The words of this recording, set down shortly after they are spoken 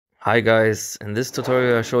Hi guys, in this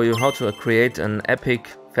tutorial I show you how to create an epic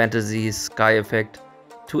fantasy sky effect.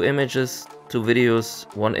 2 images, 2 videos,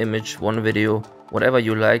 1 image, 1 video, whatever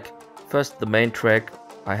you like. First the main track,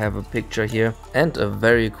 I have a picture here and a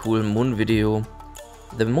very cool moon video.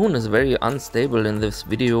 The moon is very unstable in this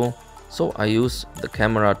video, so I use the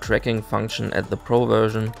camera tracking function at the pro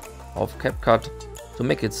version of Capcut to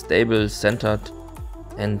make it stable, centered,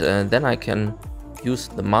 and then I can use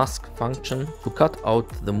the mask function to cut out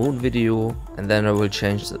the moon video, and then I will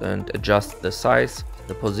change and adjust the size,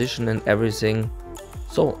 the position and everything.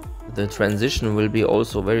 So the transition will be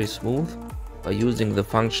also very smooth by using the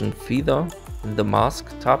function feather in the mask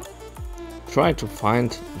tab. Try to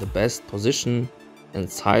find the best position and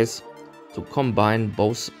size to combine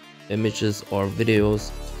both images or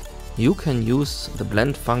videos. You can use the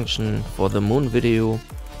blend function for the moon video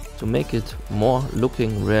to make it more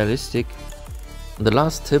looking realistic. The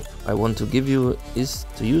last tip I want to give you is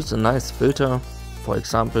to use a nice filter, for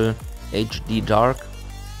example HD dark.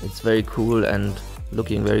 It's very cool and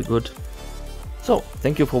looking very good. So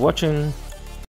thank you for watching.